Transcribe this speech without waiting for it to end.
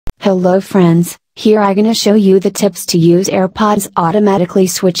Hello friends, here I'm gonna show you the tips to use AirPods automatically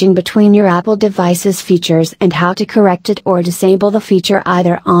switching between your Apple devices features and how to correct it or disable the feature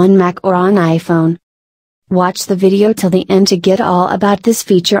either on Mac or on iPhone. Watch the video till the end to get all about this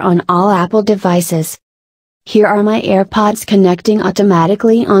feature on all Apple devices. Here are my AirPods connecting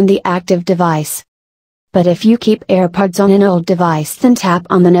automatically on the active device. But if you keep AirPods on an old device, then tap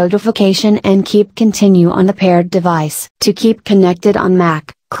on the notification and keep continue on the paired device. To keep connected on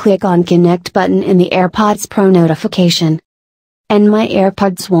Mac, click on Connect button in the AirPods Pro notification. And my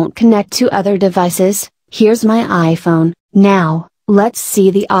AirPods won't connect to other devices. Here's my iPhone. Now, let's see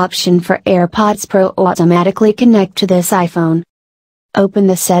the option for AirPods Pro automatically connect to this iPhone. Open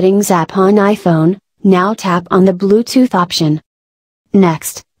the Settings app on iPhone. Now tap on the Bluetooth option.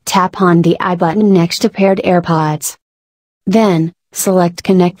 Next, tap on the I button next to paired AirPods. Then, select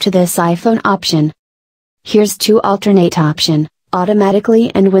Connect to this iPhone option. Here's two alternate option,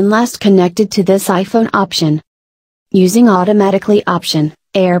 automatically and when last connected to this iPhone option. Using automatically option,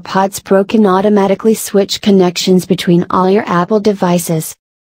 AirPods Pro can automatically switch connections between all your Apple devices.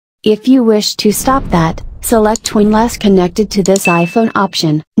 If you wish to stop that, select when last connected to this iPhone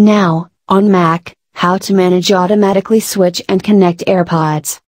option. Now, on Mac, how to manage automatically switch and connect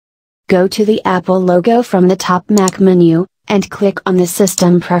AirPods. Go to the Apple logo from the top Mac menu, and click on the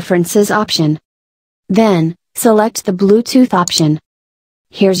System Preferences option. Then, select the Bluetooth option.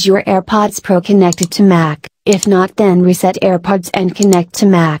 Here's your AirPods Pro connected to Mac, if not then reset AirPods and connect to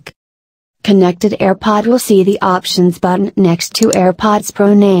Mac. Connected AirPod will see the Options button next to AirPods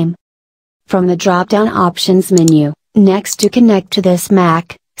Pro name. From the drop-down Options menu, next to Connect to this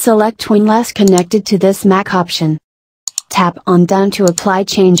Mac, select when last connected to this Mac option. Tap on Done to apply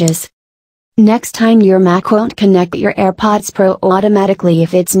changes. Next time your Mac won't connect your AirPods Pro automatically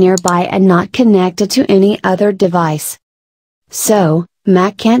if it's nearby and not connected to any other device. So,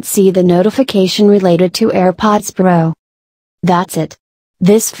 Mac can't see the notification related to AirPods Pro. That's it.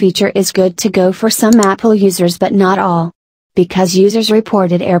 This feature is good to go for some Apple users but not all. Because users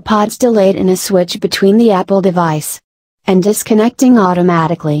reported AirPods delayed in a switch between the Apple device and disconnecting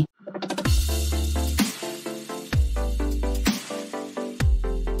automatically.